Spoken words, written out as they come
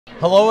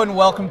Hello and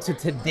welcome to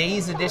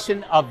today's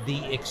edition of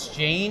The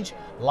Exchange,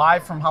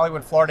 live from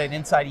Hollywood, Florida at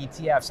Inside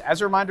ETFs.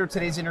 As a reminder,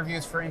 today's interview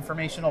is for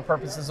informational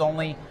purposes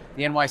only.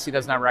 The NYC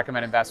does not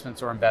recommend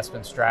investments or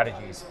investment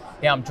strategies.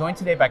 Yeah, I'm joined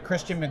today by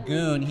Christian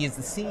Magoon. He is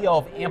the CEO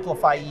of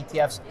Amplify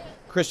ETFs.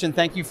 Christian,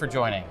 thank you for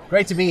joining.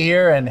 Great to be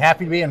here and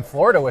happy to be in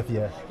Florida with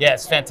you.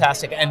 Yes,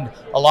 fantastic. And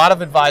a lot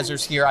of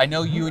advisors here. I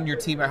know you and your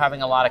team are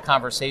having a lot of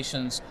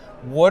conversations.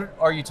 What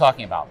are you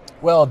talking about?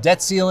 Well,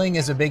 debt ceiling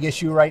is a big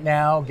issue right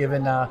now,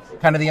 given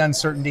kind of the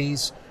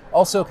uncertainties.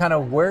 Also, kind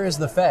of where is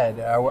the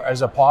Fed?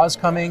 Is a pause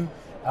coming?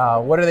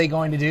 What are they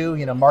going to do?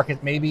 You know,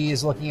 market maybe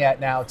is looking at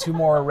now 2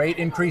 more rate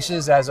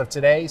increases as of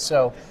today.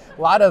 So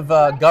a lot of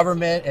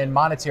government and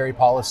monetary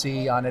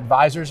policy on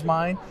advisors'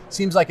 mind.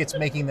 Seems like it's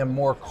making them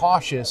more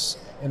cautious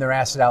in their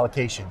asset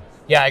allocation.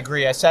 Yeah, I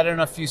agree. I sat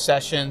in a few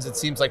sessions. It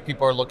seems like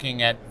people are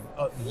looking at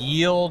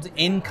yield,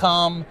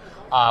 income,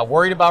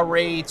 worried about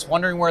rates,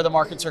 wondering where the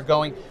markets are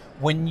going.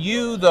 When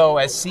you, though,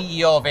 as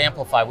CEO of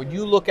Amplify, when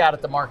you look out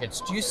at the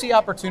markets, do you see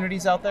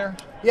opportunities out there?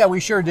 Yeah,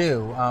 we sure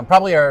do.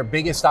 Probably our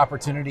biggest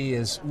opportunity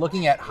is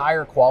looking at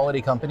higher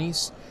quality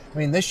companies. I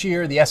mean, this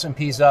year the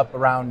S&P's up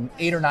around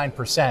 8 or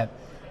 9%,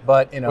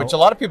 but you know, which a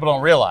lot of people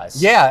don't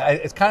realize. Yeah,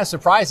 it's kind of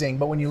surprising.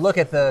 But when you look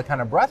at the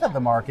kind of breadth of the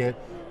market,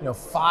 you know,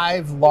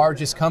 5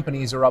 largest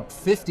companies are up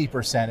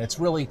 50%. It's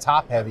really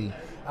top heavy.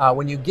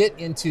 When you get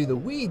into the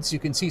weeds, you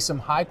can see some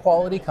high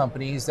quality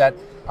companies that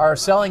are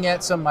selling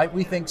at some,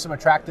 we think, some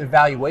attractive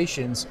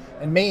valuations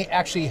and may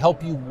actually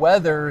help you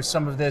weather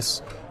some of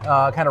this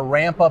kind of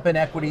ramp up in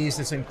equities,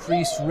 this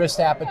increased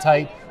risk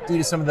appetite due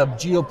to some of the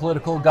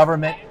geopolitical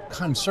government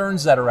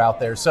concerns that are out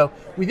there. So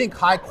we think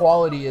high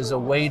quality is a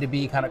way to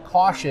be kind of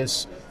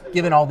cautious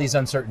given all these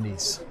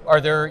uncertainties.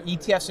 Are there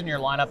ETFs in your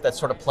lineup that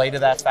sort of play to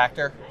that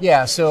factor?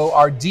 Yeah, so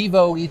our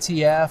Devo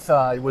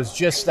ETF was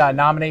just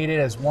nominated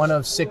as one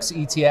of 6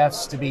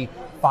 ETFs to be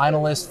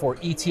finalists for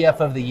ETF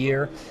of the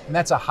Year. And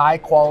that's a high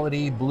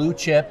quality blue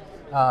chip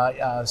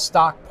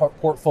stock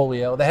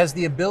portfolio that has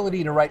the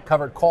ability to write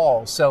covered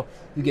calls. So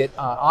you get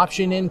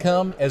option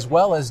income as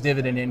well as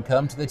dividend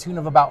income to the tune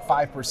of about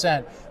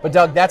 5%. But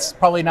Doug, that's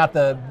probably not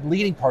the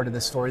leading part of the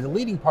story. The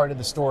leading part of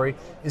the story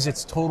is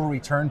its total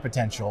return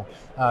potential.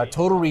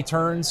 Total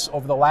returns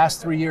over the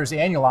last 3 years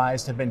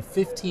annualized have been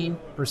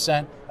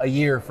 15% a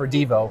year for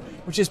Devo,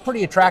 which is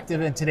pretty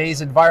attractive in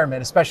today's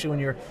environment, especially when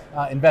you're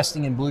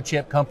investing in blue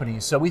chip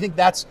companies. So we think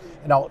that's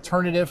an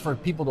alternative for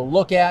people to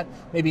look at,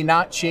 maybe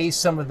not chase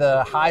some of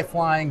the high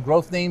flying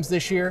growth names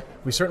this year.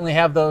 We certainly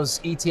have those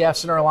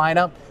ETFs in our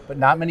lineup, but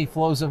not many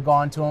flows have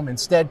gone to them.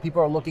 Instead,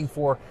 people are looking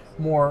for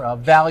more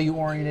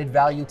value-oriented,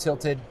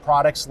 value-tilted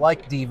products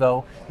like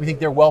Devo. We think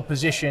they're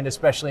well-positioned,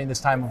 especially in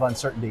this time of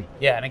uncertainty.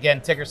 Yeah, and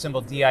again, ticker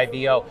symbol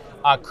DIVO.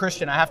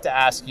 Christian, I have to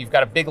ask, you've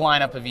got a big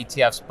lineup of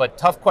ETFs, but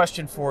tough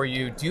question for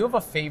you. Do you have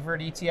a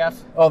favorite ETF?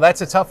 Oh,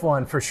 that's a tough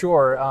one for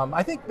sure.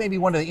 I think maybe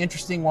one of the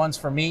interesting ones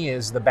for me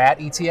is the BAT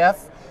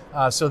ETF.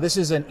 So this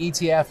is an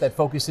ETF that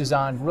focuses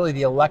on really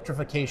the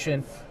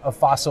electrification of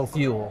fossil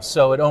fuels.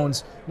 So it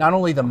owns not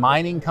only the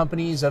mining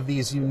companies of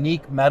these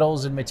unique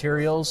metals and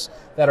materials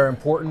that are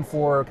important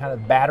for kind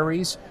of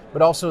batteries,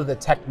 but also the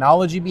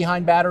technology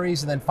behind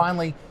batteries, and then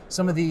finally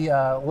some of the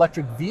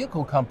electric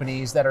vehicle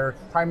companies that are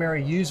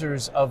primary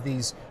users of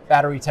these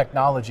battery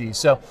technologies.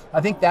 So I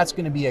think that's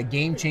going to be a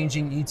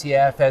game-changing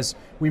ETF as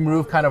we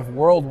move kind of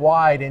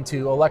worldwide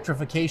into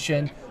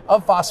electrification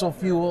of fossil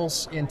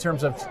fuels in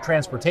terms of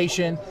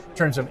transportation, in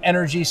terms of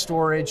energy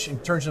storage, in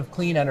terms of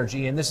clean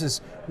energy. And this is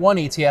one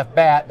ETF,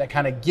 BAT, that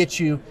kind of gets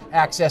you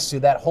access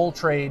to that whole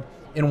trade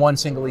in one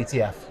single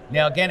ETF.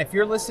 Now, again, if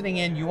you're listening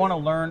in, you want to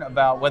learn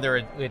about whether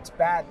it's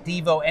BAT,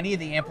 Devo, any of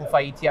the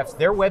Amplify ETFs,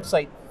 their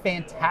website,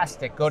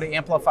 fantastic. Go to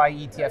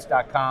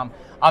amplifyetfs.com.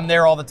 I'm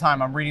there all the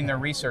time. I'm reading their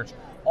research.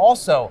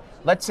 Also,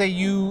 let's say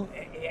you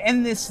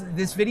end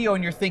this video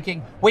and you're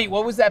thinking, wait,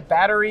 what was that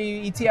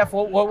battery ETF?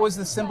 What was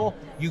the symbol?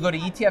 You go to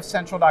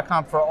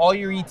etfcentral.com for all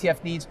your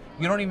ETF needs.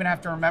 You don't even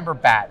have to remember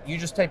BAT. You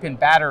just type in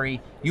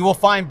battery, you will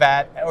find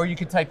BAT, or you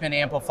can type in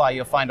Amplify,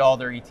 you'll find all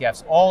their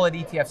ETFs, all at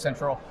ETF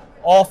Central,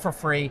 all for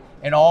free,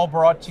 and all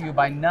brought to you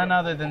by none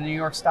other than the New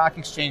York Stock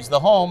Exchange, the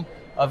home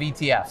of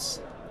ETFs.